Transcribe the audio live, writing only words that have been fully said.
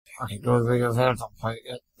Okay, go to the video there, don't play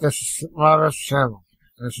it. This is Supermonaman's channel.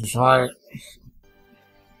 This is why I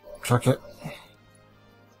took it.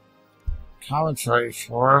 Commentary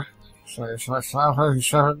for, so it's my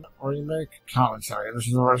VII Remake commentary. This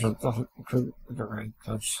is the version that doesn't include the remake,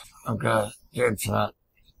 because I'm gonna get into that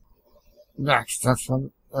next. That's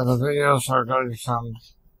when the videos are going to come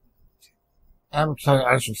MK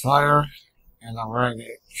Ice and Fire, and I'm wearing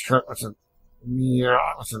a shirt with a meteor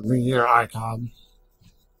icon.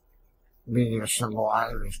 Meteor symbol.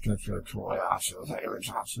 I was just really cool. It was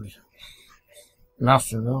awesome. Enough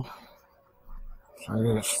to know. So I'm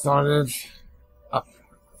gonna get started. Up.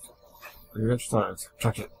 We get started.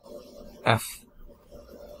 Check it. F.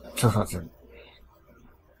 200.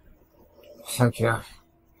 Thank you.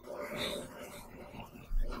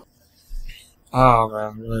 Oh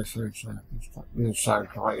man, really seriously. It's so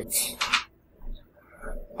great.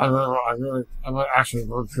 I might actually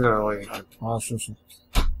go literally like process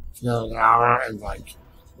an hour and like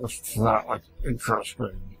listen to that like intro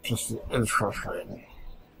screen. Just the intro screen.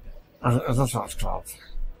 That's what it's called.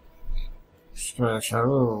 Screen.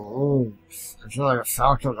 Ooh. It's like a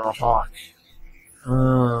falcon or a hawk.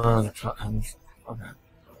 Okay.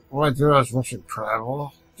 What I do is listen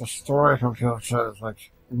travel. The story from Killshot is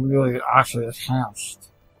like really actually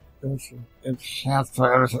enhanced. It's enhanced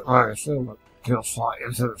by everything I assume that Killshot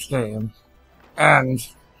into this game. And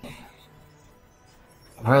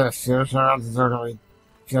I had a serious around that they're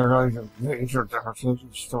going to major differences in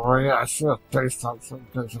the story. I see it's based on some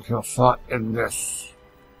things that Killshot in this.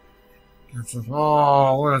 It's just,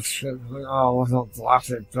 oh, what a shit. Oh, look at the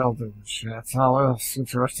dilapidated buildings and shit. Oh, look at the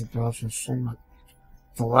futuristic buildings and shit.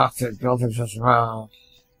 Dilapidated buildings as well.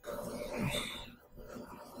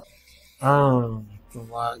 Oh, the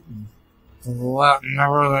Latin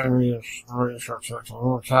never research like a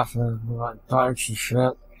little cafe with like bikes and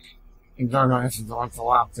shit. You don't go into the like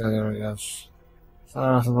dilapidated areas.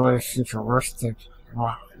 So it's really futuristic.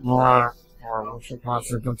 More we should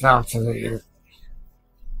possibly go down to the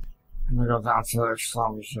I'm gonna go down to the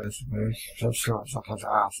slums basically. Just show us like as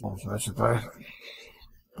assholes basically.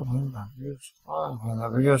 And the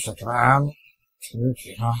music, man. And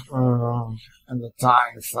the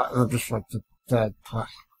dying, they're just like the dead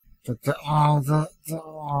the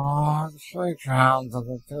playground of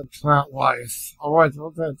the dead plant life. Oh wait,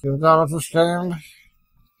 what did you know with this game?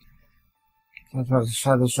 That's what I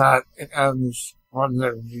said is that it ends when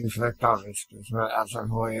the music obviously is as I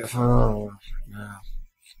believe. Oh, yeah.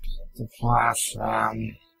 The plants,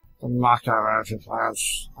 man. The macaroni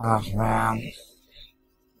plants. Oh, man.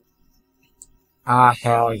 Ah,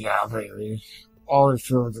 hell yeah, baby. All these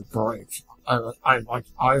films are great.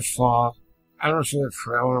 I saw, I don't see a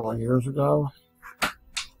trailer like years ago.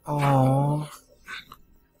 Oh,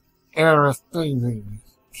 Aerith baby.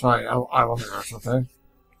 Sorry, I love Aerith, okay?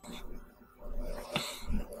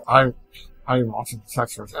 I'm watching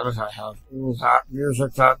Texas, everything I have. Ooh, that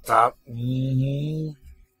music, that.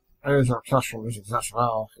 I use orchestral music as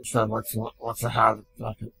well, instead of like what they had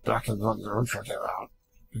back in the intro came out.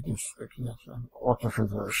 Because orchestra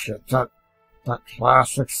for shit. That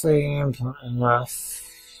classic theme and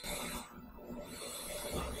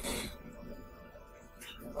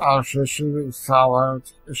oh, so is she being followed?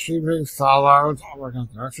 Is she being followed? Oh my god,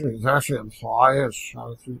 it's actually implied. It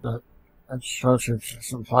shows you that it's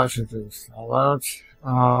implied she's being followed.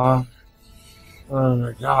 Oh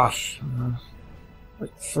my gosh.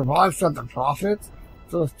 Wait, survives at the Prophet?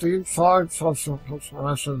 The theme song from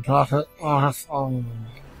the Prophet? Oh,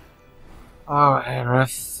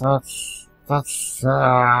 Aerith, that's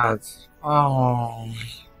sad. Oh,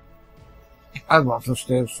 I love this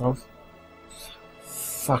game so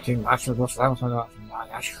fucking much. I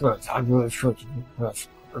really should. That's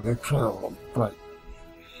incredible, but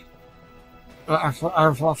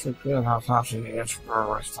I've also been how fast it is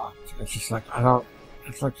for a stop. It's just like,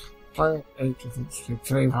 it's like, play 8 different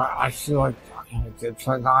 3, I feel like I did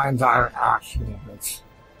play 9 dire action of it.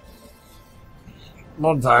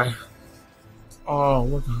 One day. Oh,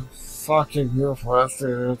 look how fucking beautiful this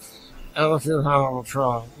dude. And if you have a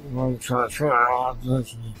try, you want to try this trailer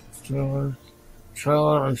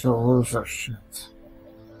makes you lose their shit.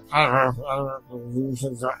 I don't know if the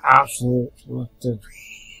losers are absolute collective.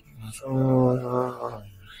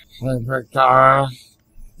 Hey, big guy.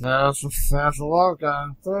 There's a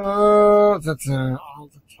logo. All the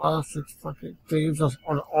classic fucking themes of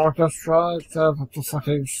an orchestra, instead of the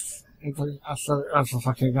fucking, as a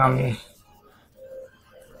fucking,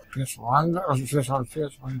 PS1, or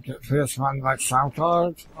PS1 like sound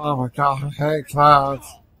card. Oh my god, hey Cloud.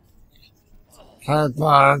 Hey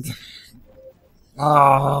Bud.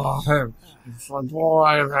 Oh, hey, it's my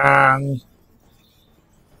boy, man.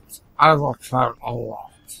 I looked out a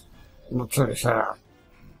lot. To be fair.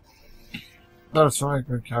 There's so many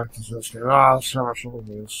good characters in this game. Ah, there's so much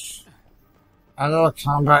movies. I know the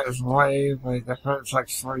combat is way different. It's like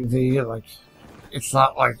 3D, like it's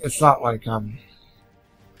not like it's not like that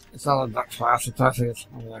classic. I think it's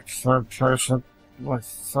more like third person. It's like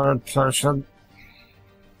third person,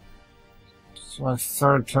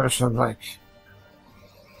 like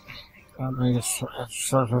I mean it's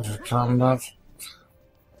sort of combat.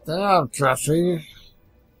 Damn, Jesse,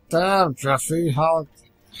 hot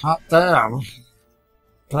damn,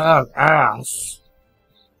 bad ass.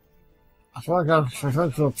 I feel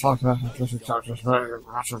like we'll talk about how Jesse characters very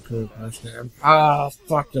much improved in this game. Ah,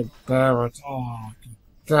 fucking Barrett. Oh,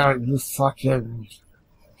 damn, you fucking,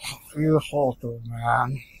 you Hulker,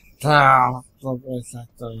 man. Damn, the voice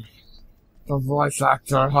actor. The voice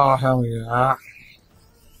actor, oh hell yeah.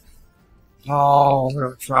 Oh,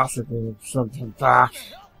 the traffic will send him back.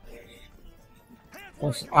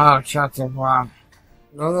 Chapter 1.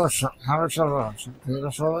 No, how much of those?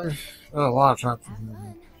 There's a lot of chapters in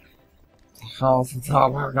there. Oh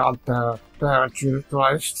my god, Barrett, Jesus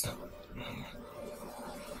Christ.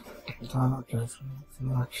 Okay,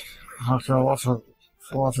 what's a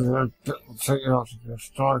good take you out to your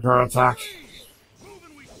stalker attack.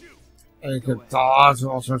 And you can dodge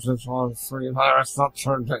also since 1 3 virus, it's not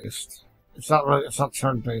turn based. It's not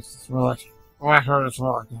turn based, it's more like I heard it's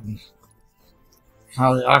more like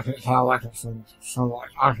how architects get how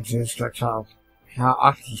architects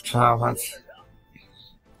that's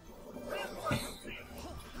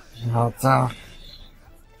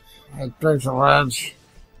it brings a wedge.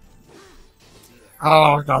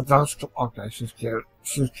 Oh my god, that's okay, she's cute.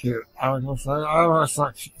 She's cute. I was gonna say, I always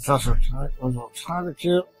thought that's her type was kinda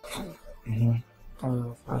cute.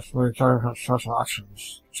 That's where you carry her special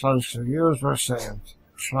actions. Tries to use or saved.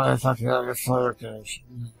 Try to attack the other player gauge.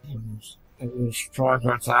 And use strike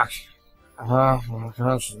or attack. That's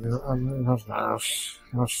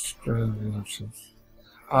good.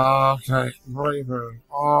 Okay, Braver.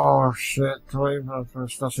 Oh shit, Braver for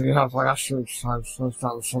stuff. So you have like a shoot type, so it's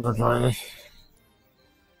not the Braver.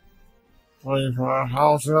 Braver,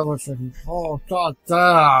 how's the other thing? Oh, god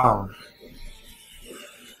damn!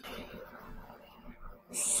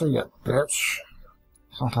 See it, bitch.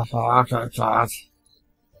 Okay, God.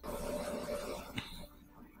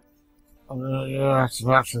 Yeah, it's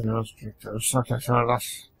actually those pictures. Okay, fair enough.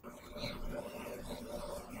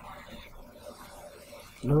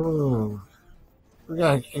 Ooh.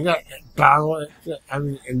 You got battle, I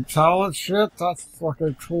mean, intel and shit? That's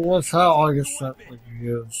fucking cool as hell. I guess that we can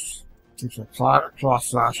use. Teach a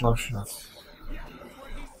cross-slash motion.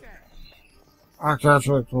 Okay, that's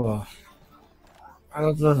really cool. I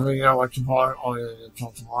don't really know what to call it, only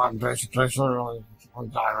until tomorrow, basically, so I really I'll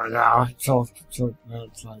die right now until to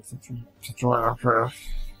join our crew.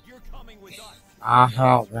 Ah,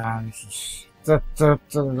 hell, man, it's just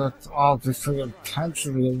that all this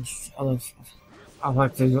intensity of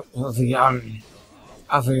like the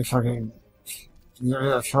I think fucking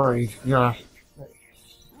hurry,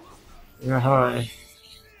 hurry. Hurry,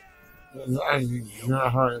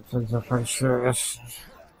 things are pretty serious.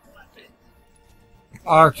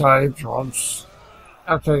 Okay, drugs.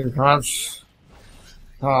 Okay, drugs.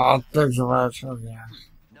 Oh, things are bad, so yeah.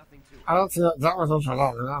 I don't think that was also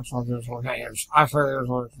long, that's not beautiful games. I thought it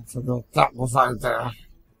was like, that was out there.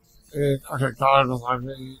 Okay, God was like,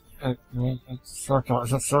 it's circle,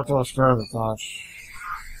 it's a circle of square with that.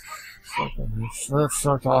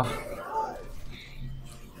 Circle.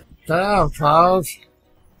 Damn, Cloud.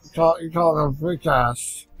 You call them weak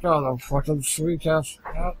ass. You call them fucking sweet ass.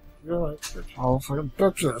 You're like, you're all fucking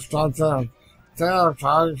bitches, goddamn. Damn,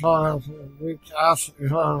 Cloud, you call them weak ass. You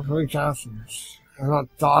call them weak asses. You're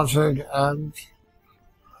not dodging and.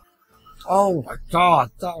 Oh my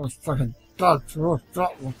god, that was fucking. That was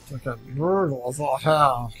fucking brutal as all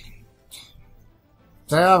hell.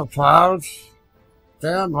 Damn, Cloud.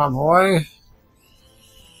 Damn, my boy.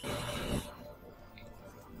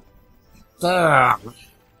 Damn.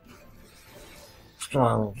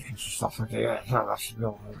 So, stuff like that. That's good,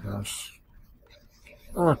 I guess.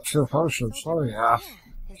 Oh, 2 potions. Oh, yeah.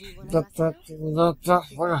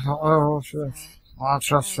 Oh, shit.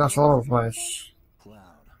 That's all over the place.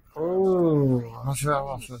 Ooh, that's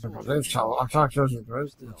what they've told. I'm talking to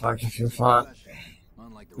the like if you thought.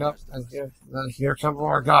 Yep, then here come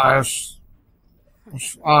more guys.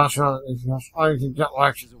 So, you can get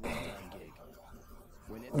like.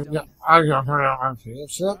 Yeah, I got her on MP.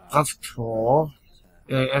 That's cool.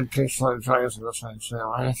 Yeah, and peaceful dragons in the same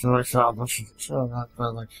channel. I actually found this show that,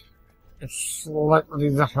 but like, it's slightly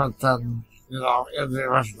different than, in the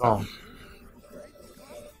original.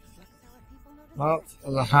 Well,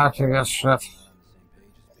 the hacking is shit.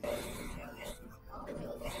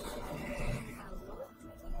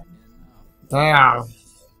 Damn.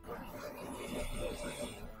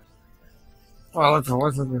 Well, I like the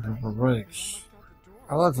voice acting for breaks.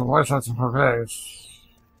 I like the voice acting for breaks.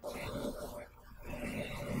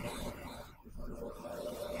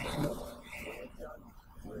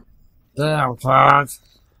 Damn, Todd.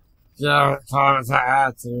 Yeah, Todd is that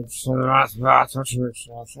attitude, so that's what you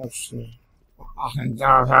let's see. I can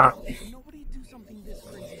go that.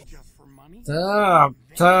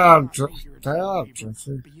 Damn, Jesse. Damn,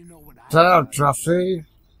 Jesse.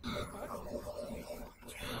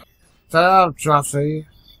 Damn, Jesse.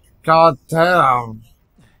 God damn.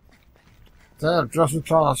 Damn, Jesse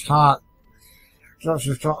Charles hot.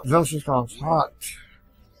 Jesse Charles hot.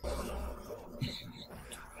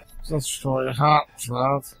 That's story hot,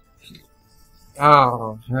 man.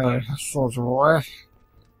 Oh, hey, Soldier Boy.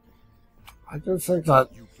 I do think that,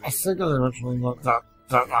 I think it originally looked that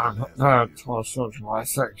I'm towards Soldier Boy, I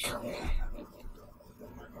think.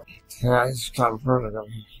 Yeah, he's kind of burning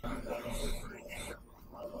him.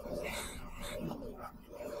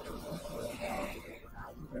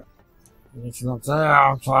 It's not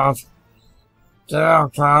damn, Todd.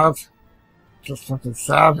 Damn, Todd. Just fucking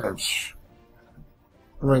savage.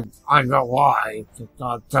 I mean, I know why, but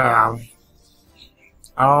goddamn.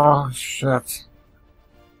 Oh, shit.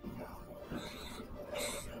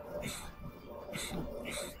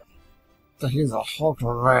 He's a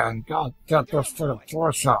hulker, man. God, get those fucking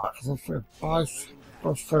foreshots. Those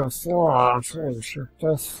fucking forearms. Holy shit,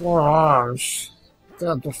 those forearms.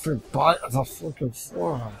 Damn, those fucking bite of the fucking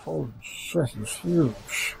forearm. Holy shit, he's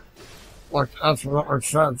huge. Like, that's what makes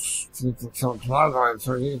sense to Twilight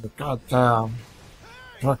 3D, but goddamn.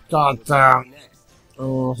 But goddamn.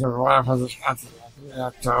 Oh, the wife has this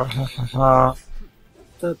actor.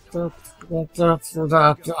 That,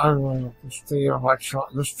 I don't know, this feels like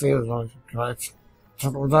shot, this feels like great.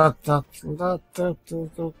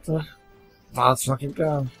 That's fucking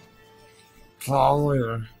good. Fall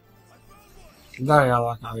later. There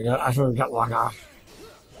you go, I should get like a.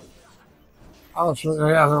 Oh, so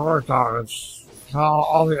yeah, the work on it. How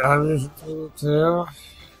all the enemies do too.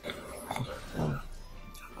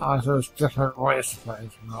 There's different ways to play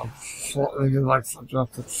it, you know. Slightly like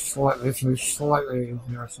subjective, slightly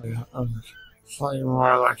easier, so slightly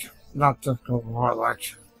more like, not difficult, more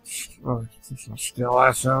like, skill, I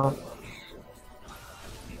assume.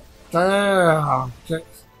 Damn, get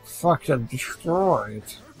fucking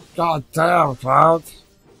destroyed. God damn, Cloud.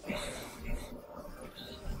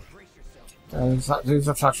 These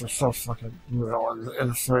attacks are so fucking real in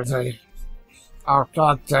 3D. Oh,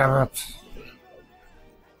 god damn it.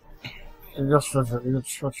 You just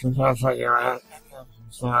switch the path that you're at.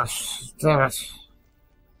 Damn it.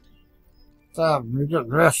 Damn, you get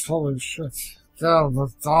missed, holy shit. Damn, the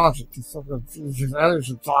dodge, these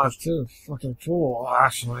enemies are dodge too. Fucking cool,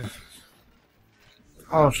 actually.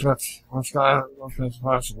 Oh shit, let's go, let's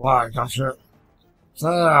pass the line, gotcha.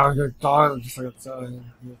 Damn, I get dodged,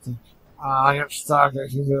 I get stuck, I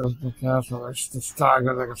can do the careful, it's the stag,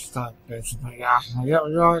 I get stuck, basically, yeah.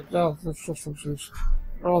 That's just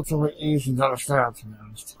relatively easy to understand, to be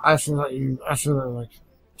honest. I should like,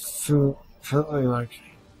 to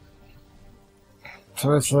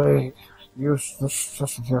basically use this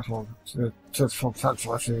system careful to its full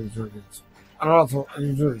potential as you do it. I don't know if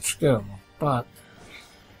you do it skill, but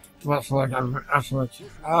for like, I feel like,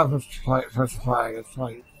 first playing, it's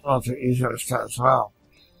like, relatively easy to understand as well.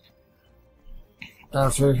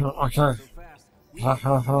 That's it, okay.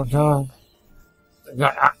 Okay.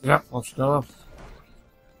 Yeah, let's go.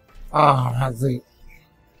 Oh,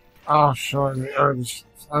 man, sure, the urge.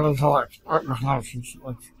 I don't know, like, art my house is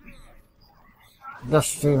like,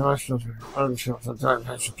 this thing, I should urge of the day,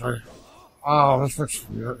 basically. Oh, this looks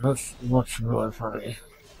really pretty.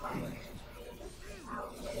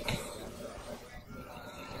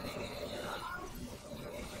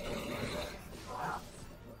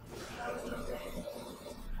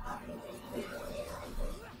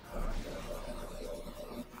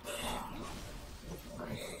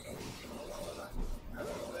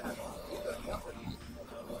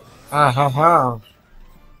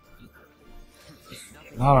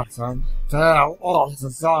 Awesome. Damn, oh, the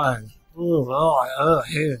design. Ooh, oh, I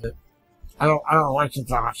hate it. I don't like it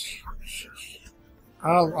that much. I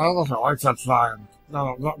don't know if I like that design.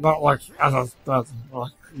 No, not like, like,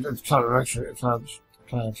 it's kind of actually, it kind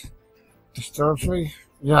of disturbs me.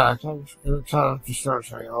 Yeah, it kind of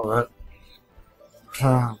disturbs me a little bit.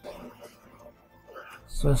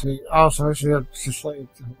 So she had just like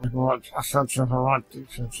what a sense of her want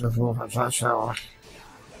defensive movements, I show.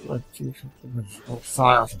 like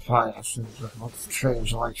styles of finance and let's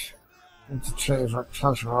change like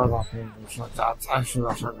culture or things like that. Actually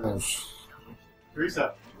that's what it is.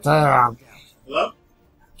 Teresa. Damn. Hello?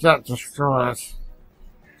 Get destroyed.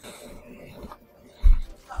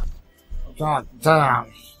 God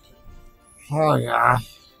damn. Oh yeah.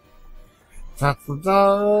 That's the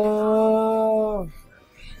door.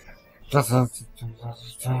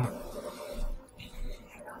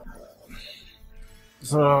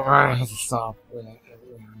 So I had to stop.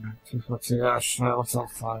 People to that shit. What's up,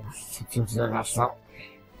 fine? People to that stop.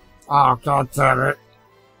 Oh god damn it.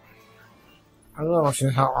 I don't know what you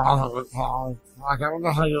hell wrong with it, Paul. Like, I don't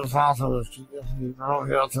know how your father was. You don't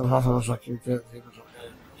hear to the father was like you did. He was okay.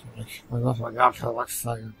 I left my god for like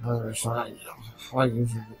second. So I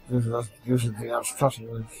usually the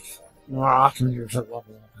abstraction. No, I can use it level of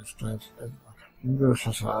this place. You do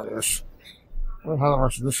such how it is. What the hell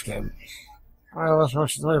was this game? Well, let's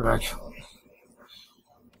watch the remake.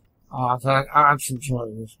 Oh, I think I'm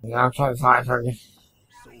enjoying this. Yeah, I'm trying to find her.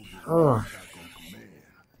 Oh.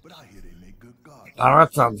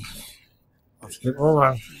 Alright then. Let's keep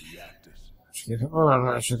moving. Let's keep it moving,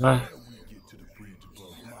 basically.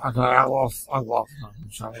 Okay, I lost them. Oh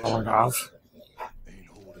my god.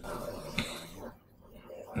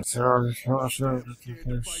 Let's hear this first.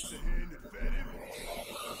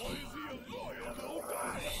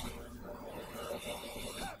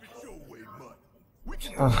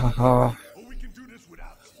 Oh,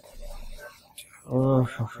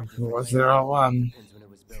 01.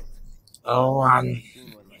 01.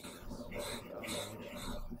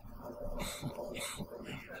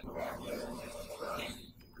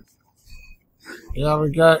 Yeah,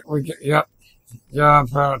 we get, yep. Yeah,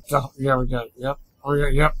 parrot, yeah, we get, yep.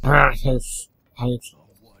 Parrot hates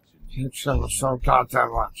him so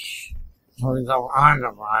goddamn much. So we don't mind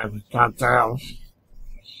him, right? Goddamn.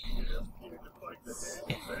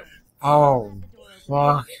 Oh,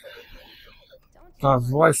 fuck. The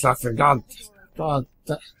voice actor, God,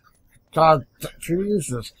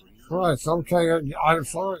 Jesus Christ, okay,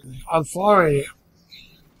 I'm sorry.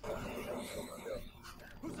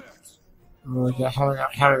 Okay, having a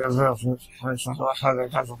real having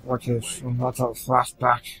a footage, not a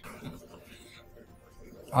flashback.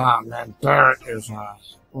 Ah, man, Barrett is,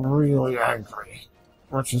 really angry.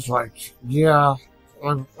 Which is like, yeah,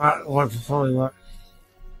 look, fully look.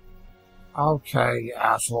 Okay, you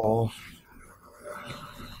asshole.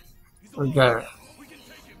 We get it.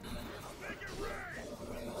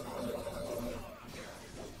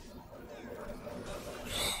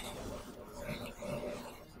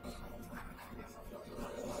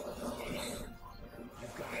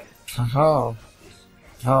 Oh,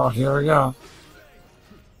 here we go.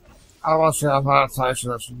 I want to see how far I this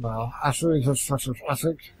as well. Actually, just I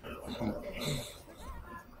think.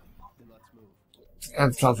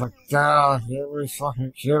 And stuff like that. Here we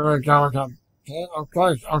go again.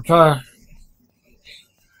 Okay.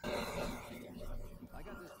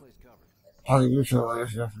 I usually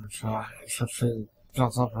is different, so it's just been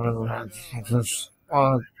built up in my head. I just,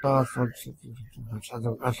 that's what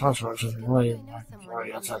I thought it was just way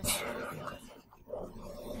at it.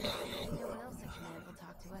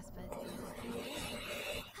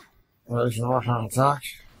 There's no more attack.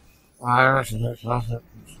 I reckon it's nothing.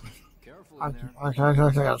 I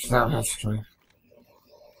think it's their history.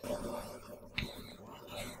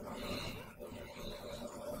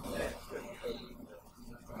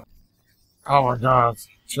 Oh my god,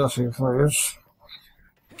 Jesse, please.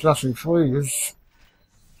 Jesse, please.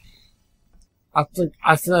 I think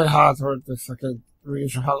I had heard the fucking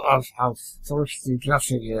reason how thirsty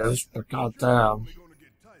Jesse is, but goddamn.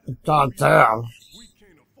 Goddamn.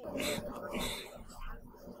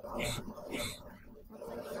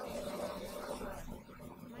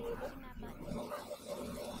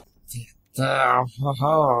 Damn.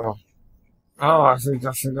 Oh, I think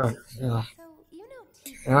that's a good, yeah.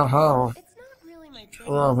 Yeah, oh. A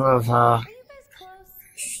little bit of, I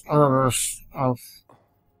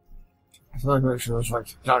feel like she was like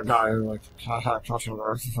that guy who like had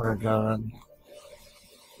customers to fucking go and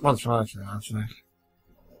what's right there, actually.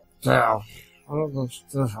 Damn. I don't know if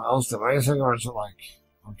this else amazing or is it like,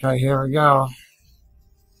 okay, here we go.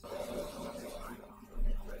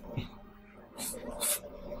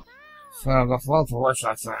 So the flood voice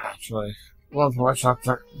actor actually. Flood voice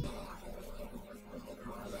actor.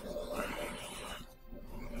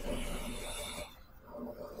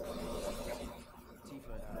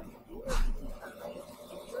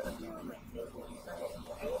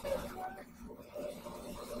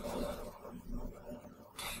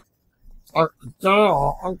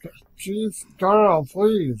 Girl, okay, jeez, girl,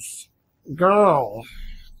 please. Girl.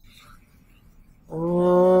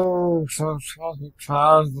 Oh, so fucking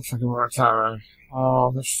tired. Looks like we're tired.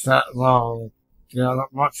 Oh, this sad though. Yeah,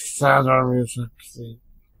 that much sadder music.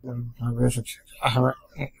 The music. I haven't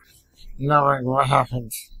knowing what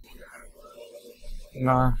happened.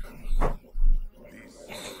 No.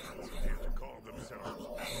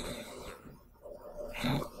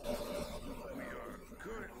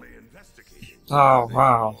 Oh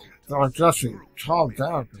wow. Oh, Jesse, calm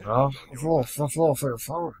down, girl. That's all for your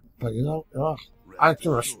phone. But I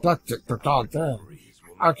can respect it, but goddamn.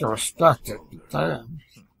 I can respect it, but damn.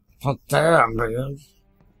 But damn, man.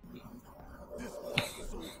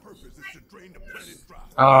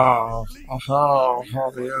 The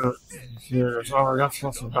years. Oh, that's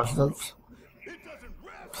what's investments.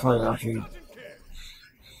 Play actually.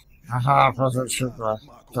 Haha, President Super.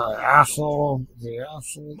 The asshole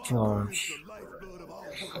George.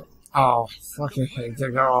 Oh, fucking hate they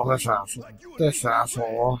got all this asshole. This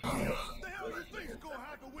asshole.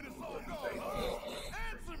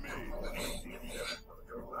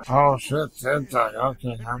 Oh shit, did they?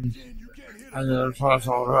 Okay, I need to put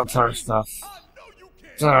all the military stuff.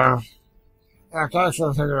 So, yeah, guys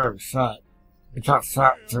don't think they're fat. You got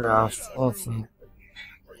fat to us. Also.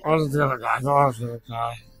 What was the other guy? What was the other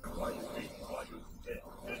guy?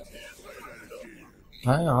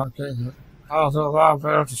 Hey, okay. Oh, there's a lot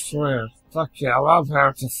better to swear. Fuck yeah, a lot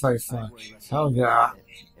better to say fuck. Hell yeah.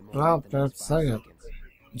 A lot better to say it.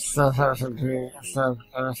 Instead of everything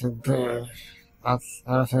being, that's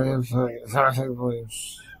everything is everything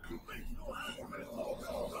believes.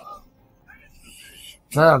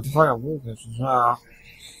 Damn, the fucking movement as well.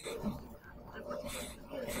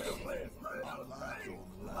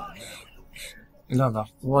 No, the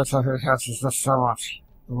voice of your enhances just so much.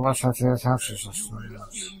 The voice of your enhances just so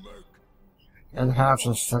much.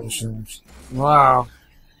 Enhances tensions. Wow.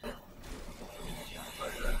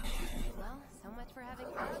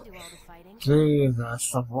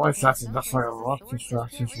 Jesus, the voice acting just like a rock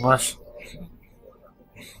distractions less.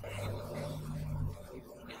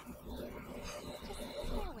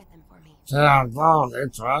 Damn, long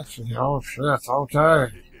interaction. Oh shit, okay.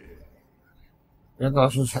 Yeah,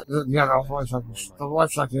 the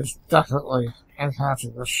voice acting is definitely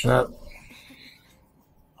enhancing this shit.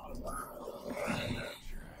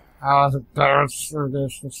 How is it Barrett through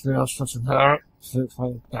this feels such a Barrett? Seems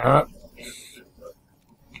like Barrett.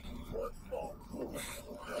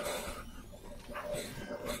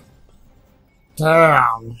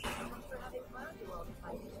 Damn.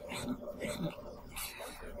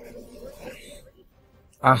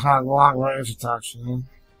 I had long range attacks, man.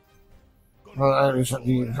 Well, enemies that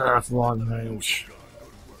need very long range.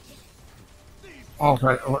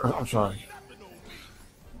 Okay, I'm sorry.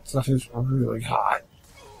 Stuff is really hot.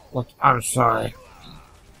 Look, I'm sorry.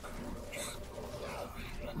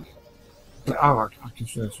 I can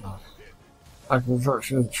say this now. Like,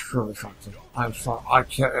 reverse is truly something. I'm sorry. I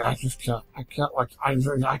can't, I just can't, I can't, like, I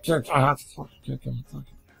can't, I have to talk, I can't get on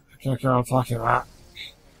talking. I can't get on talking about.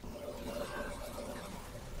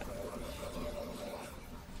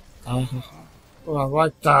 Well, I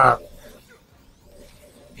like that.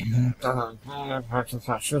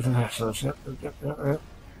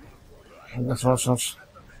 I guess also.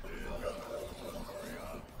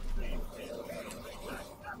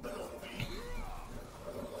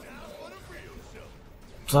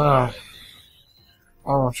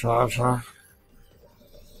 I'll try.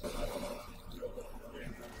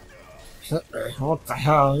 Hit me. What the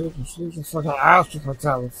hell? You just fucking asked to put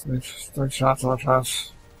that with three shots on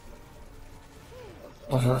us.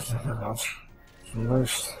 What is that?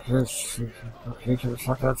 He can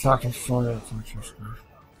fucking attack and fly it.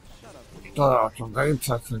 The main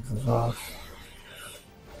technique as well.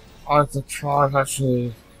 I like the charge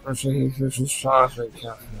actually. Actually, he uses charge and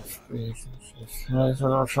can't speed. I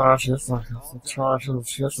don't charge, he's like the charge,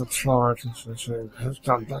 he's the charge, he's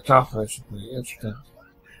got back off basically. Interesting.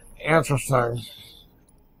 Interesting.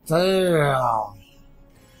 Damn.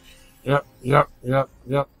 Yep. To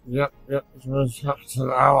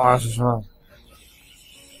the allies as well.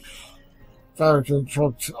 Very good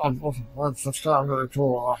control on both points. That's kind of really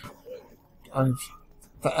cool. And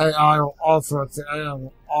the AI will also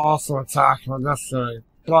attack when necessary.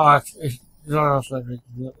 But if you don't know if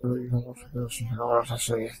you can also do something else, I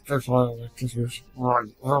say. That's why I just use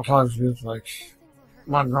one. Sometimes use like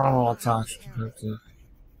one normal attacks compared to.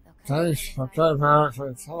 Thanks. Okay, man.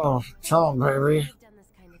 Tell him, baby.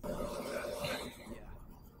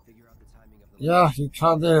 Yeah, he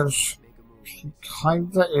kinda is. He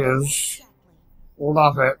kinda is.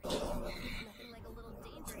 Love it.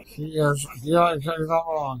 He is. Yeah, he's not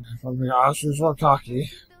wrong. If I'm being honest, he's a little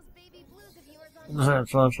cocky.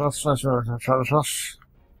 Trust.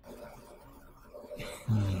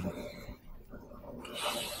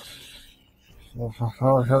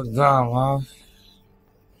 I'll hit down, huh?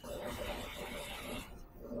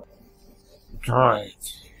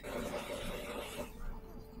 Great.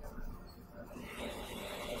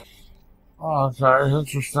 Okay,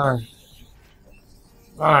 interesting.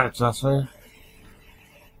 Alright, Jesse.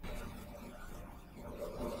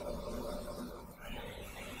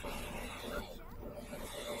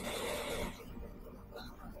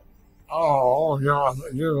 Oh,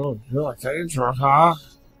 you're a teacher, huh?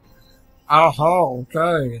 Oh,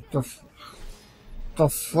 okay. The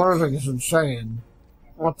flirting is insane.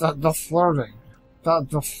 What the flirting?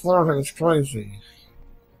 The flirting is crazy.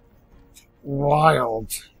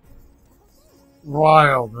 Wild.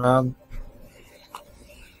 Wild, man.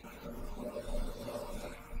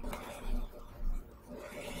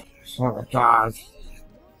 Oh my god.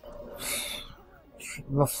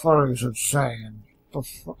 The flirting is insane. The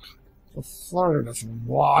flirting is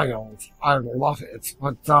wild. I love it.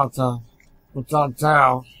 Without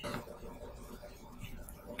doubt.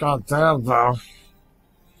 Goddamn though.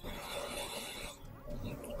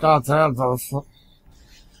 Goddamn though.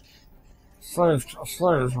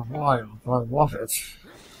 Flirting is wild. I love it.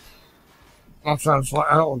 That sounds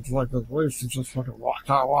like at least it's just fucking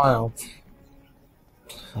wild.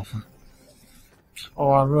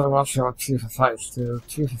 Oh, I really want to see what Tifa fights do.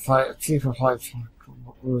 Tifa fights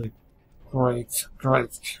really great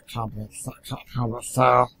combat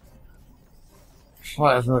style.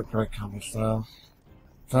 Fight is really great combat style.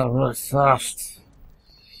 They're really fast.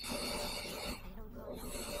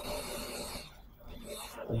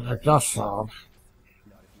 I guess so.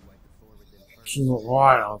 She's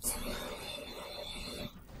wild.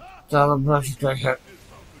 The other person get hit.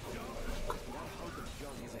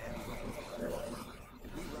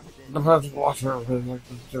 The person watching everything like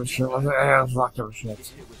do shit. Like the AI is not giving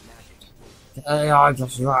shit. The AI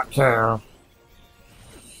does not care.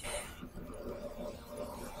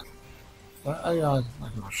 The AI is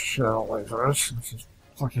not giving shit away for this, which is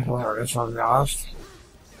fucking hilarious, I'll be honest.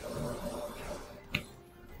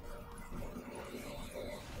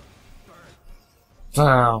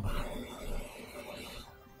 Damn.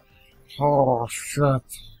 Oh shit.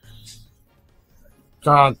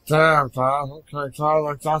 God damn, Dad. Okay,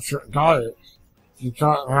 Tyler, that's it. Got it. You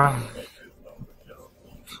got it.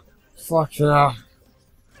 Fuck yeah.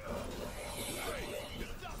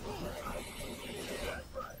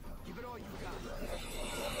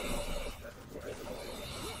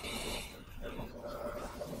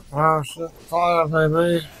 Oh shit, Tyler,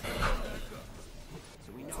 baby.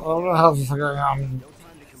 What the hell is going on?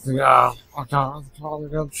 I can't call it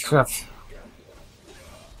good shit.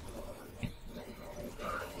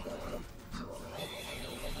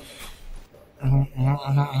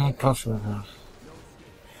 Customer here.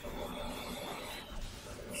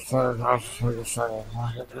 So that's what you're saying.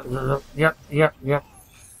 Yep.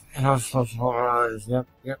 And I was supposed to polarize.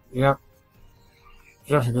 Yep.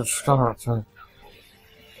 Just a good start, too.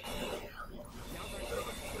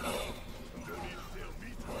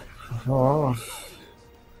 Oh.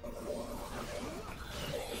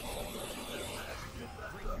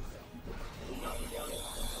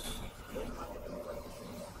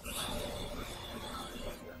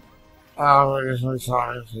 Usually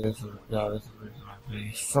sorry if you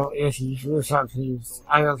so if you do something,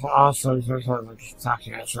 I have also do something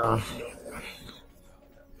attacking it, so.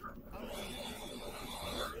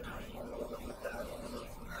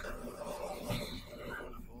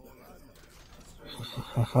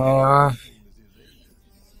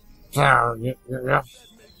 Down, yep.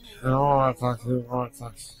 And all attacks, all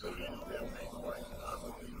attacks.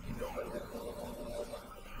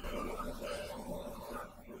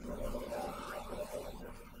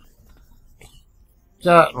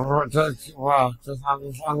 Yeah, wow,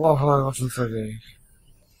 I love how I listen to you.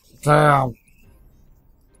 Damn.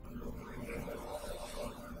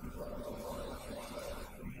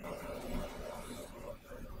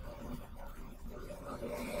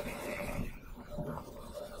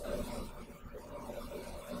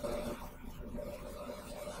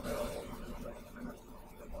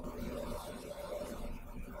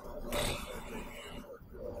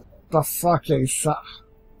 The fucking shot.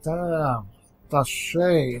 Damn. The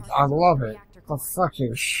shade. I love it. The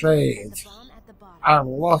fucking shade. I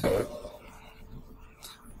love it.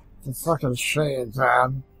 The fucking shade,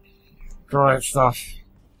 man. Great stuff.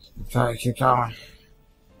 Okay, keep going.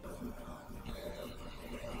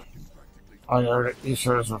 I got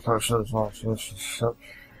Easter as a person as well, so this is shit.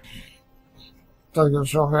 Doesn't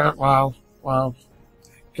show it. Well.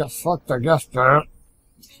 Get fucked, I guess, dude.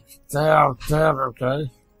 Damn,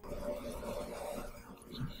 okay.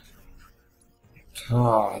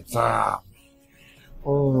 Oh, damn.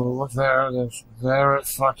 Ooh, look, there it is. There it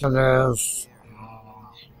fucking is.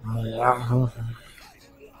 Oh, yeah.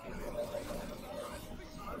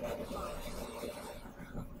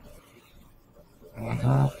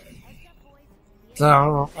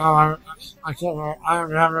 So, I can't remember, I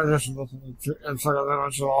remember this looking in front of them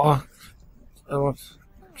at all. It looks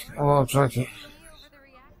a little tricky.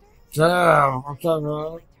 Damn, okay,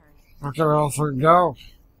 man. Okay, where else we go?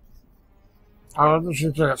 I wonder if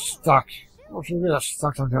you get stuck. What if you get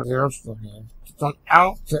stuck like on the earth again? That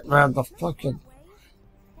outfit, man, the fucking,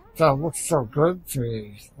 that looks so good to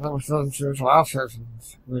me. That was the usual outfit from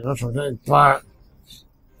the original game, but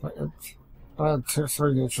it's, I had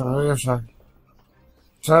 2-3 years amazing.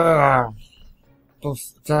 Damn,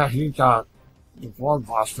 damn, he got the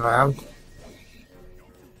bloodlust, man.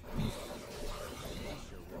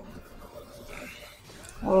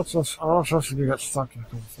 I was supposed to get stuck in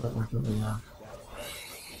the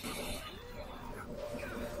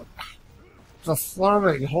the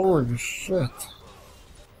floating, holy shit.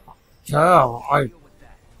 Damn,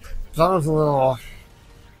 that was a little,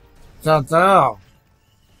 damn.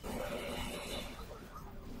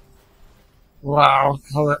 Wow,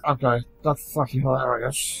 okay, that's fucking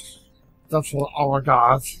hilarious. That's what, oh my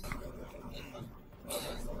god.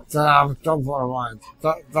 Damn, don't blow my mind.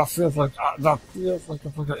 That feels like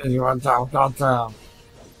a fucking idiot down, goddamn.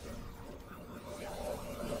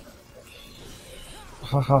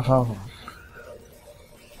 Ha ha ha.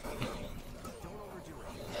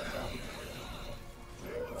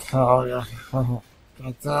 Oh yeah,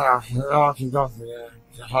 goddamn, you know if you go for the end,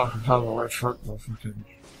 you have to have a white shirt though, fucking.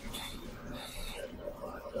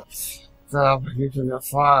 Damn, you can get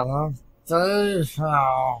fired, huh?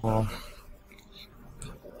 Damn.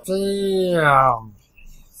 Damn.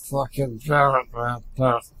 Fucking Barrett, man.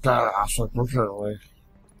 Barrett's badass, like, literally.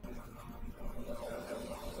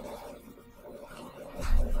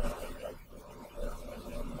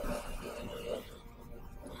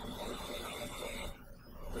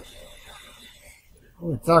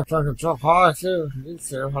 Oh, I can jump high, too. You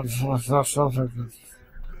too. I just want to throw something.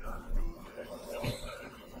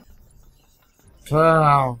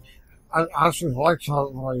 Damn. I actually like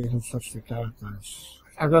how you can switch the characters.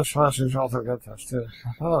 I guess Flashy's also get this too.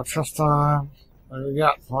 Oh, just what do you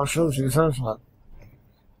got? Potions, users, what?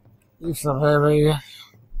 Ether, baby.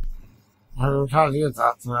 I can't use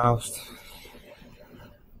that the most.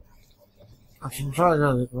 I can try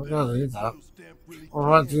to use that. Or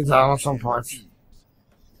might do that at some point.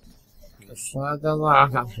 Slide down there, I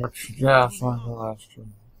can switch. Yeah, slide down there, that's true.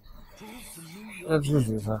 It's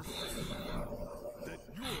easy, sir.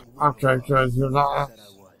 Okay, good, you're not.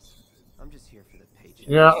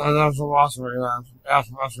 Yeah, and that's the last one, yeah.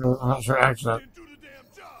 That's your exit.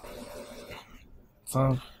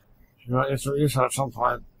 So, you know, it's use at some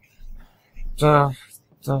point. So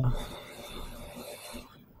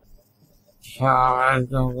I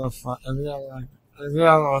don't know if any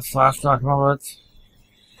other flashback moment.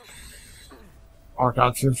 Oh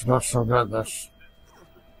god, seems to go so good, this.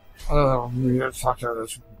 I don't know, weird fucker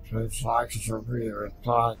this. It's like it's a weird,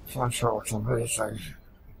 but I'm sure it's amazing.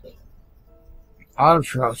 I'm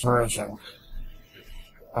sure it's amazing.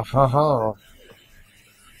 Oh.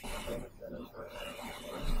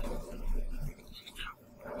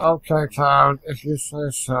 Okay, Cloud, if you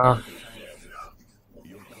say so.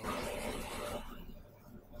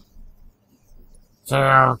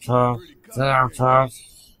 Damn, Cloud.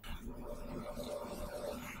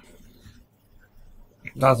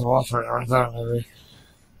 That's water right there, maybe.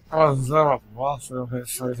 Oh, is there a water? Okay,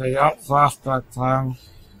 so they got flashback time.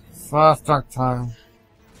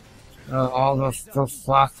 All those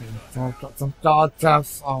flashing. The goddamn,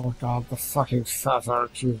 oh my god, the fucking feather,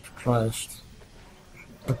 Jesus Christ.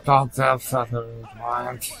 The goddamn feather is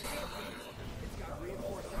mine.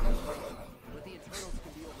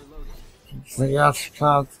 So yes,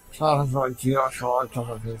 Cloud has no idea for it because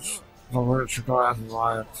of his, the word to go out and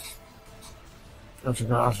riot. It's a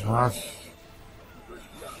grass hat.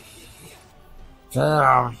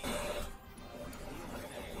 Damn.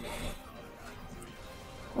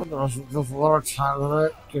 There's lower time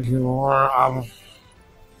limit, give you more,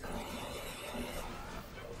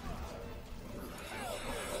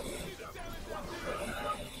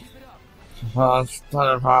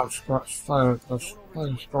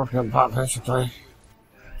 scorpion pop, basically.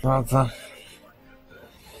 But,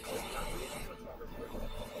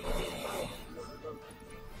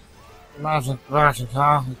 magic,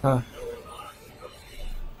 huh? Okay.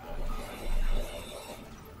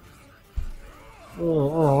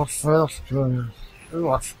 Oh, what's this? It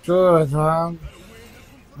looks good, man.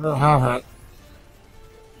 We'll have it.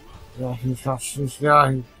 Yeah, he's got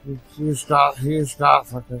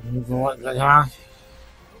fucking, he's the one thing, huh?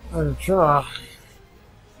 I'm sure.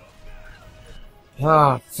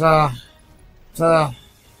 Yeah,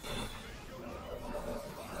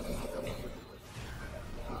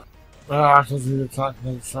 yeah, I can do the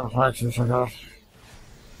techniques, some practice, I guess.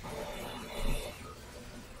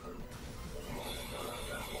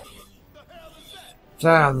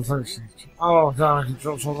 Damn, the thing's, oh god, I can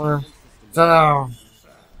jump somewhere. Damn.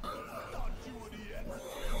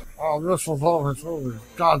 Oh, this was over too.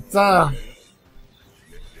 God damn.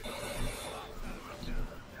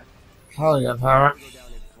 Hell yeah, parrot.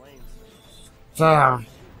 Damn.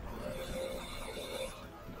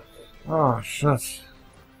 Oh, shit.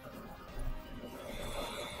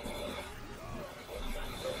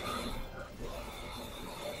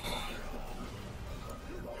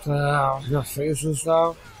 Damn, your face and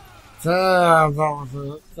stuff. Damn,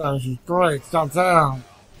 that was great. God damn.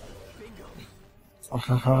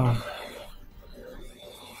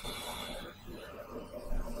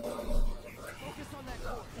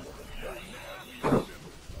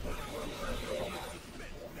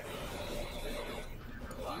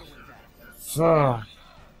 So.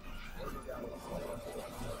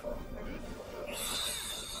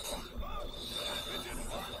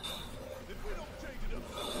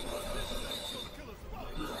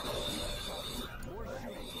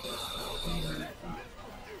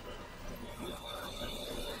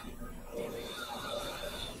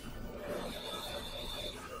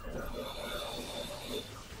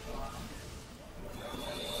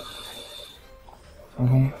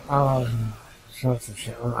 Oh, shut the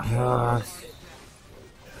shit with my head.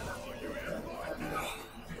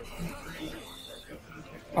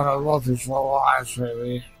 I love these little eyes,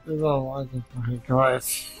 really. These little eyes are fucking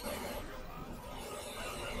great.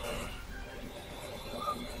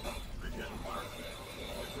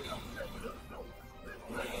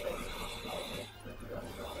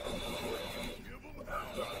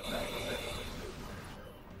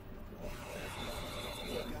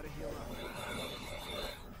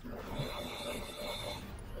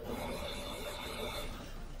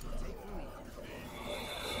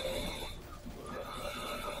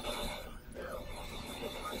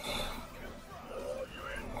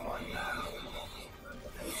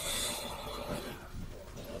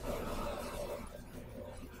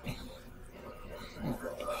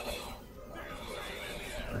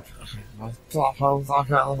 I thought I was like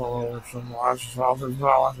a little bit from large as well, as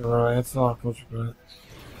well, anyway, it's not much good.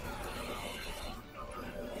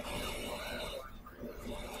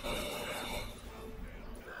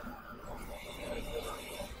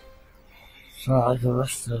 So I can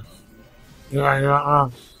risk it. Yeah, yeah,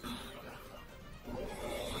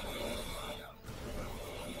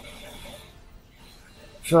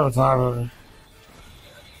 sure, time.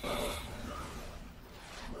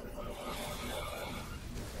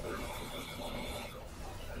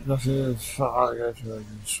 This is how I get to the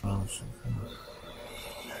response.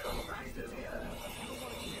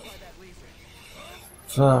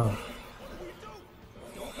 So.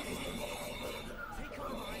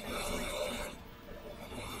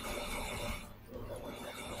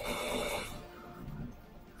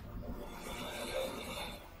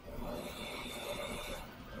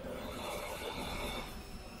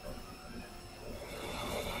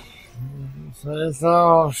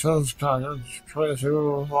 So, since kind of crazy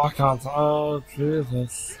walkouts. Oh,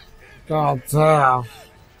 Jesus. God damn.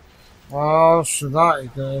 Oh, shit, that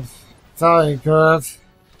ain't good. That ain't good.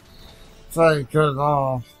 That ain't good at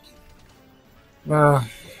all. Yeah.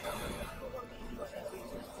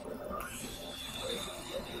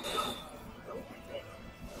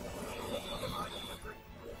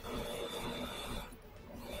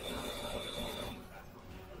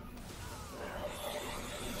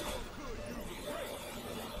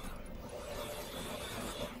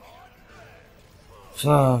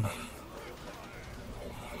 So.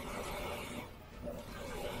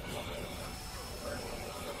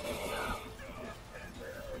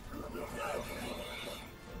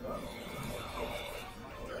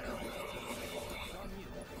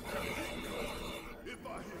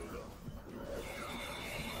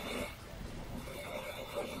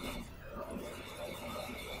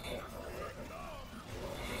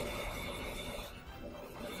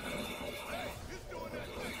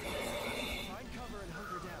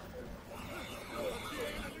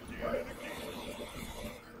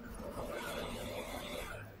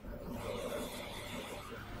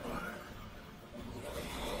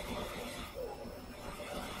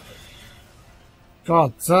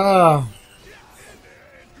 God damn.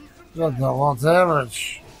 That's a lot of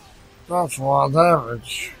damage. That's a lot of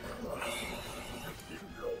damage.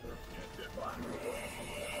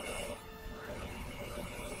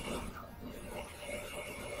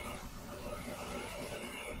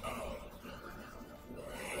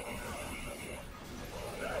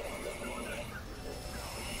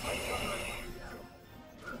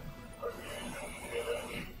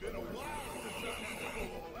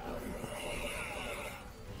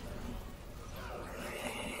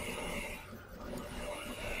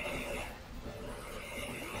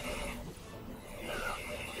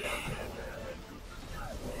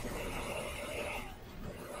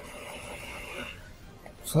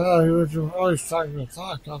 So yeah, he was just always taking an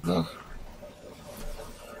attack out there.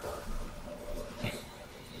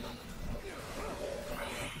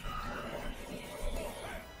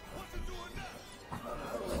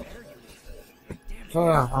 So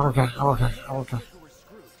yeah, okay.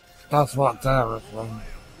 That's what damage was.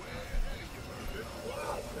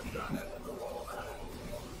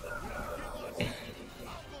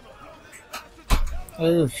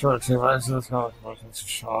 Hey, short team, I just got a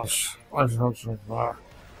shot. I just hope so far.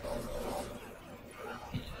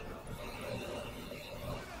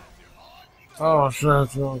 Oh shit,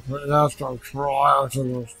 that's gonna crawl out of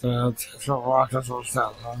those dead. So rockets those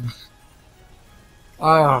dead, man.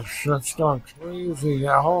 Oh shit, it's going crazy.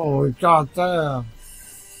 Yeah, holy goddamn.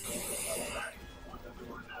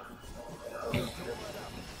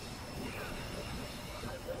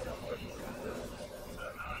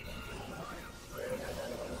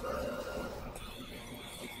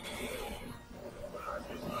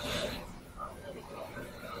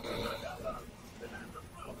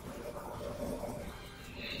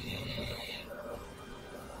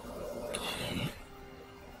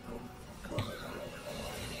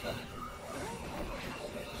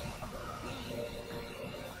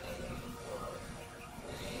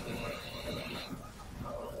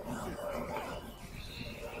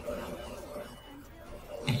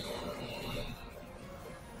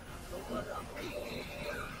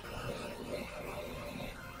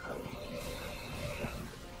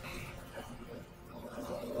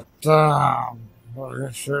 Damn. Well,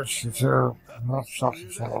 yes, yes, you do. Not something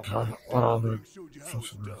for whatever.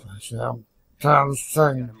 Yeah. Damn this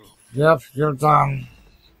thing. Yep, you're done.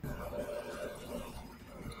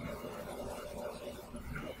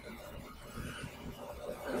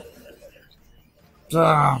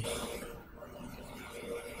 Damn.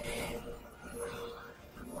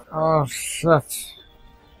 Oh shit.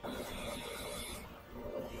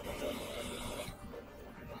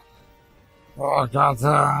 Oh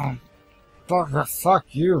goddamn. Fuck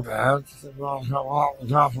you, man. Well, we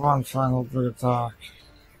got one final big attack.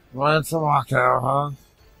 Right into lockout, huh?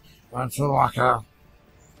 Right into lockout.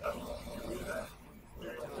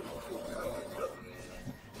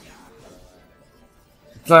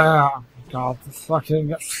 Damn. Got the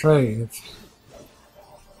fucking shade.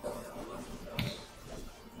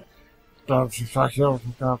 Don't you fuck you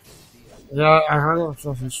up. Yeah, I heard it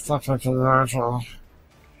was just stuck into the original.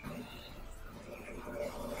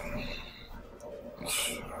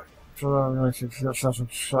 So that makes you feel such a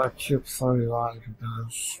cute 39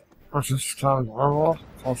 because which is kind of normal.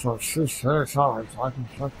 Also, she's very solid, so I can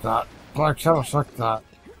select that. But I can't select that.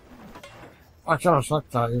 I can't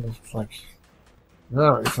select that, even if it's like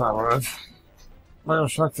very solid. I'm gonna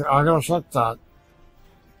select it. I'm gonna select that.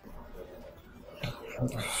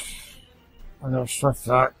 I'm gonna select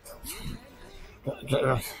that. Get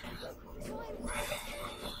it.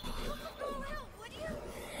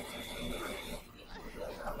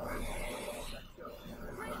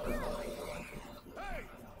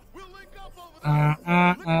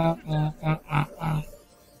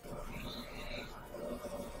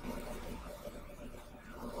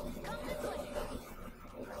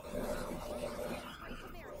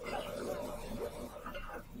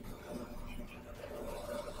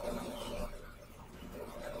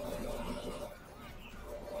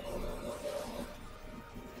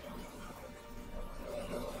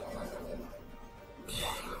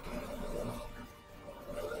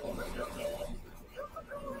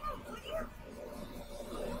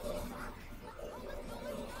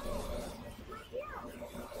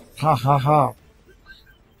 Ha ha ha.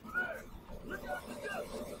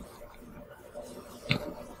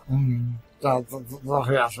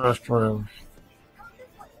 The answer is true.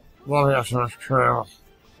 The answer is true.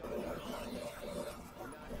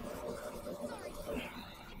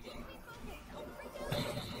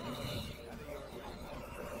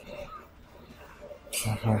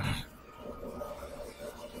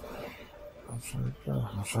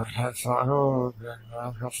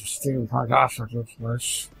 I've got some steampunk after this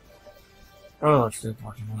place. realistic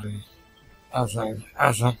possibility as a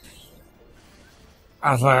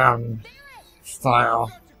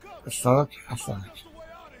style aesthetic.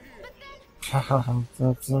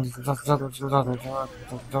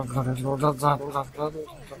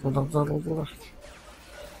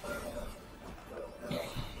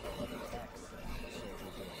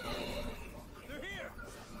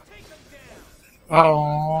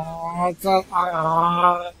 Oh,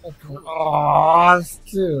 that's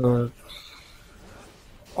cute.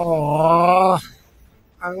 Oh,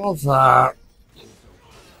 I love that.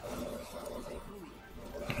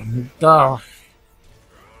 Go.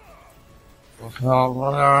 Well,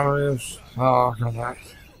 whatever it is. Oh, okay.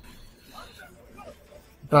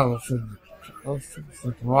 This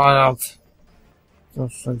is wild.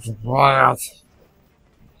 This is wild.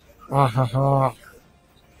 Oh,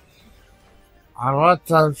 I like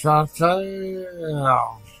that something.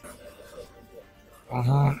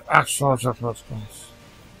 Excellent response.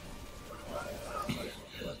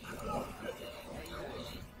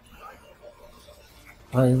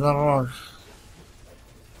 Hey, that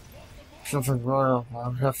something royal.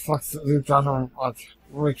 I have fucked it. We've done on what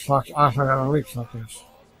week fuck. I forgot a week fuck is.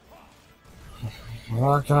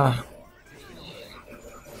 Okay.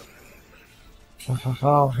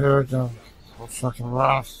 Oh, here we go. Let's fucking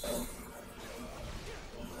rough.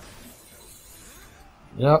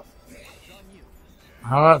 Yep.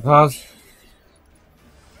 Alright, bud.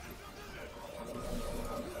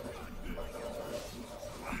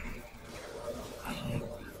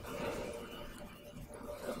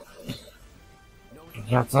 You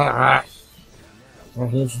got that right. So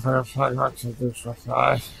here's the first thing I to do stuff,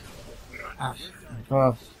 guys.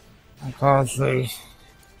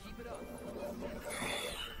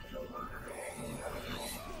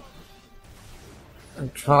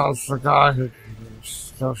 Because the guy who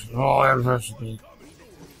goes to all university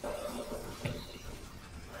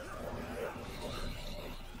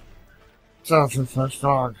tells him first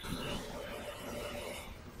dog.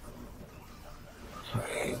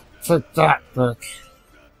 Take that, bitch.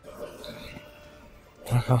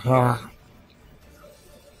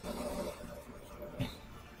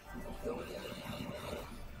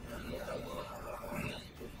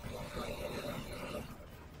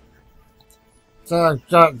 That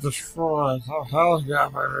got destroyed. Oh, hell yeah,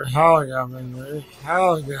 baby. Hell yeah, baby.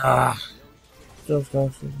 Hell yeah. Just go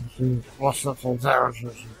to see what's up for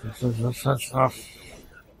damages because of that stuff.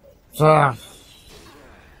 Damn.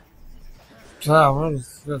 Damn, what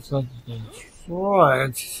is this thing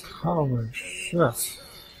destroyed? Holy shit.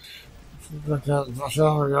 Look at the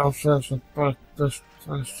show your face and break this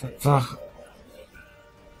place.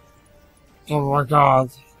 Oh my god.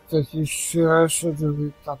 Did you seriously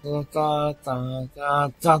do that?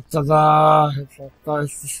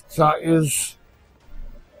 That is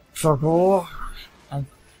so cool and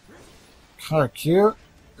kind of cute.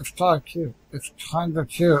 It's kind of cute. It's kind of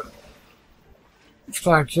cute. It's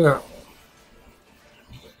kind of cute.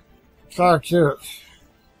 It's kind of cute.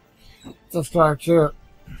 That's kind of cute.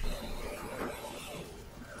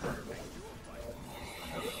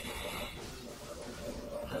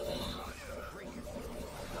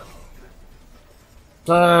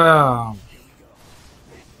 Damn.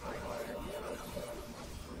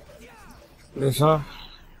 Lisa?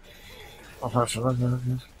 Okay, so look at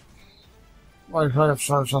it. Well, you play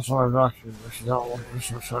episode, that's why I'm back here. If you don't want to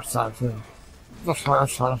listen to the first time, too. That's why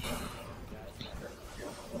it's fine.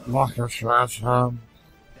 Market threads,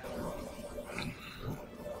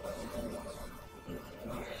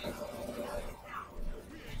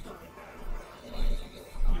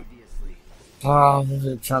 this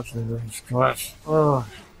is touching this correct. Oh,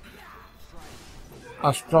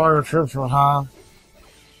 I started trips with him.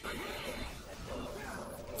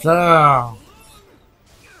 Damn.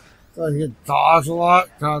 So he dodged a lot.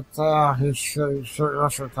 God damn, he's shooting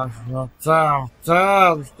extra attacks. Damn,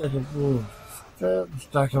 let's take a move. Let's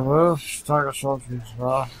take a move. Start a soldier as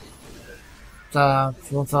well. Damn,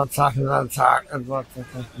 once I attack that attack, and what the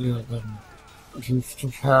fuck you then. He's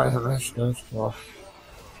preparing the rest of this stuff.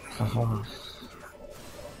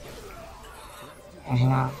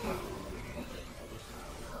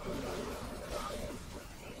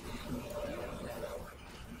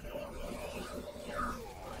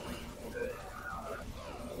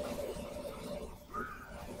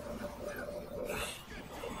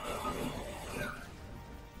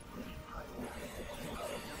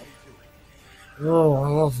 Oh, I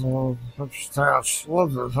love the punch stats.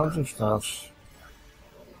 Love the punch stats.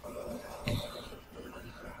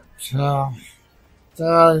 Yeah.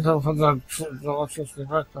 There you go for the electricity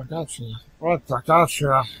right back at you. Right back at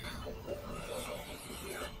you.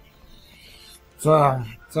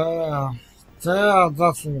 Damn,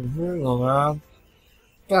 that's brutal, man.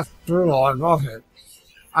 That's brutal. I love it.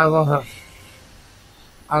 I love it.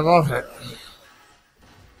 I love it.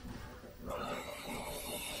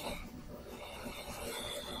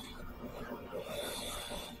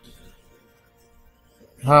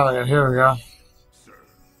 Oh, yeah, here we go.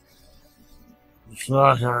 It's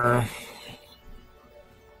not here.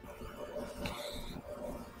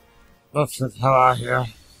 Let's get the hell out of here.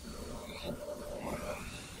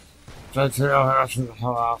 Take the other to the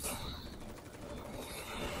hell out.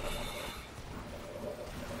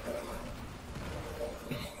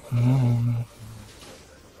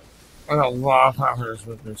 I got a lot of happiness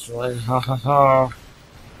with this, right? Ha ha ha.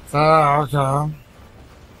 Okay.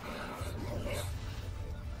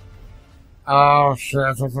 Oh shit,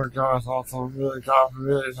 I forgot I thought something really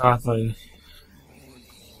happy.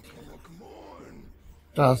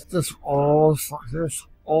 That's this old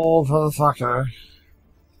motherfucker.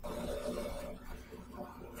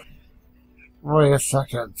 Wait a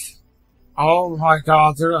second. Oh my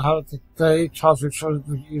god, dude, how did they cause each other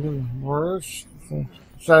to be even worse?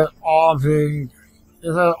 Is that all being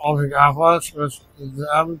average? Is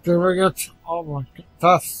them doing it? Oh my god,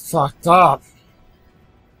 that's fucked up.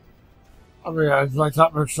 I mean, like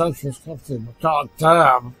that makes sense for something, but god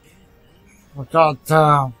damn. But god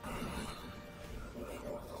damn.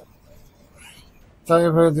 They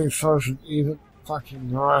made these shows even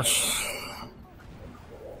fucking worse.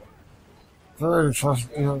 They made these shows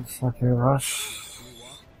even fucking worse.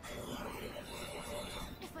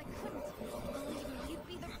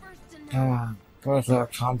 Damn. There's a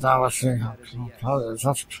calm down with seeing how cool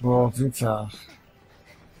such cool detail.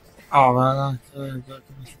 Oh man,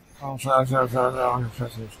 I'm sorry, on the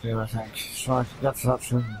Christmas game, I think. So I can get to that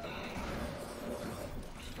soon.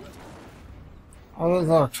 I don't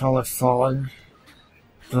know color falling.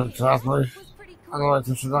 Exactly. I don't like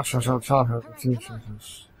this introduction to the topic of the future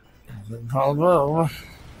because I didn't call the room.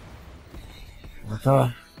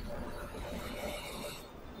 Okay.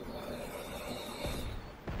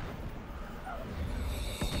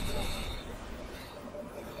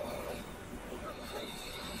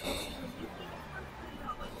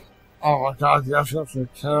 Oh my god, yes, you have to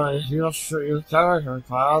carry her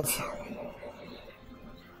clouds.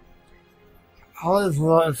 All these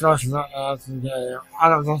little instructions are added to the game. I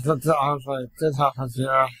don't know if that honestly did happen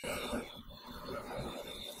here.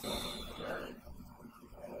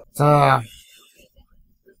 Damn.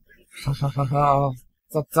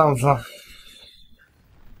 That sounds like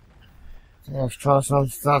let's try some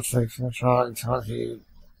statistics and try and tell you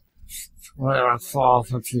where I fall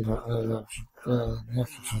for the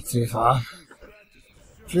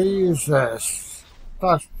Jesus.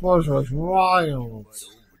 That was wild.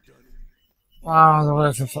 Wow, the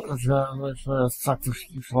way to suck the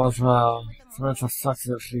people as well. The way to suck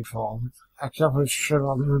the people. I can't believe shit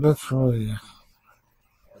on literally.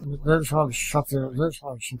 Literally shut the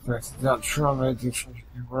literally shut this. Yeah, sure made this the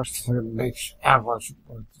worst thing that makes ever.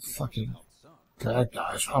 Fucking bad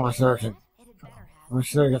guys. I'm a surgeon. We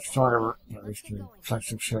still get started with these two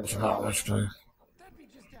sexy shit about this too.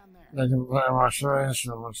 They can play my serious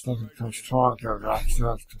and once they can come stronger, that's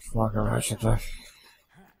just fucking basically.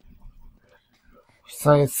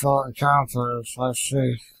 Faithful encounters, let's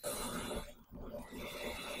see.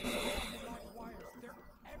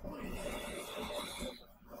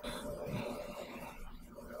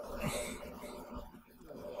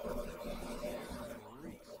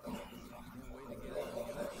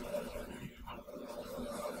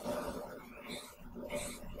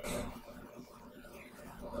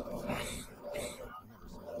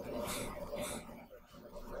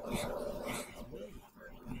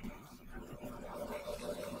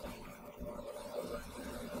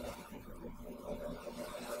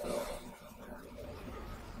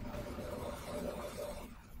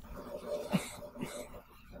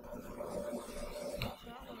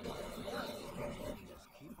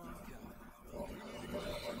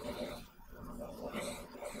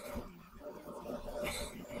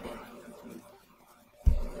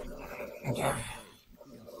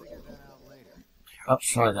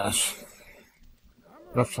 Let's try this.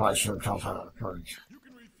 Let's try some content recording.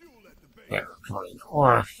 Yeah, recording.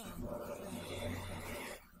 Or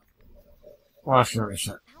should we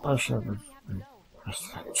say? Or should we?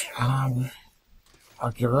 I'll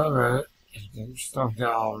give it a minute. You stuff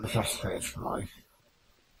down the test page for me.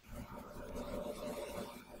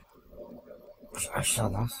 I saw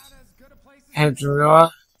that. Hey, do you know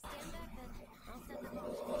what?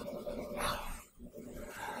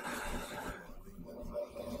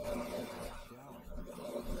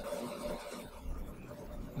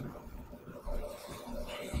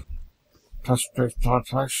 Test page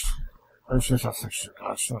context. Let's see if I fix you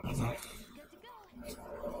guys. Look at that.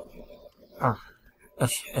 Oh,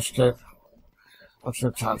 escape. What's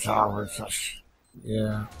your time to refresh?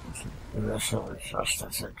 Yeah, maybe I should refresh, I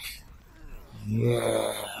think.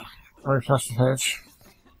 Yeah. Refresh the page.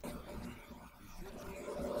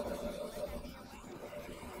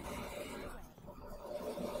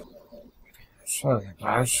 Sorry,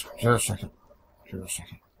 guys. Give a second. Give a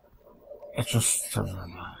second. It's just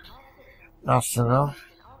that's the mill.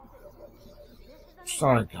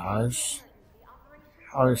 Sorry, guys.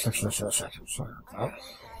 I'll refresh this in a second. Sorry about that.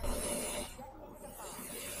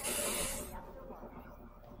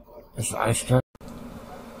 It's the ice cream.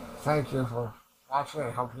 Thank you for watching.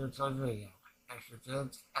 I hope you enjoyed the video. If you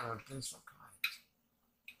did, and would be so kind,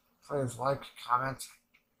 please like, comment,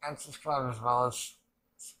 and subscribe, as well as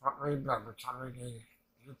support me by becoming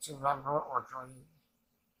a YouTube member or joining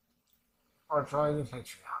the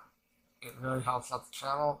Patreon. It really helps out the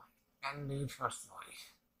channel and me personally.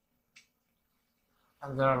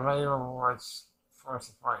 And there are many rewards for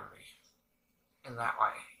supporting me in that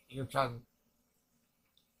way. You can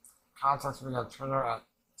contact me on Twitter at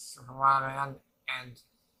Supermonaman and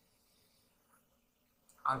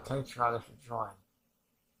on Patreon if you join,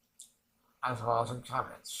 as well as in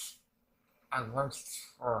comments. And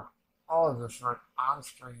links for all of this are on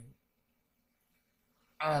screen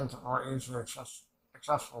and more easily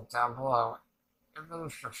accessible down below in the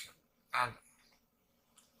description. And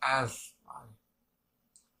as my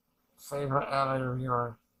favorite anime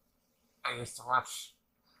reviewer, I used to watch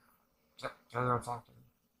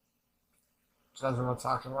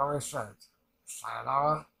Talking always said,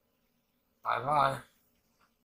 sayonara, bye bye.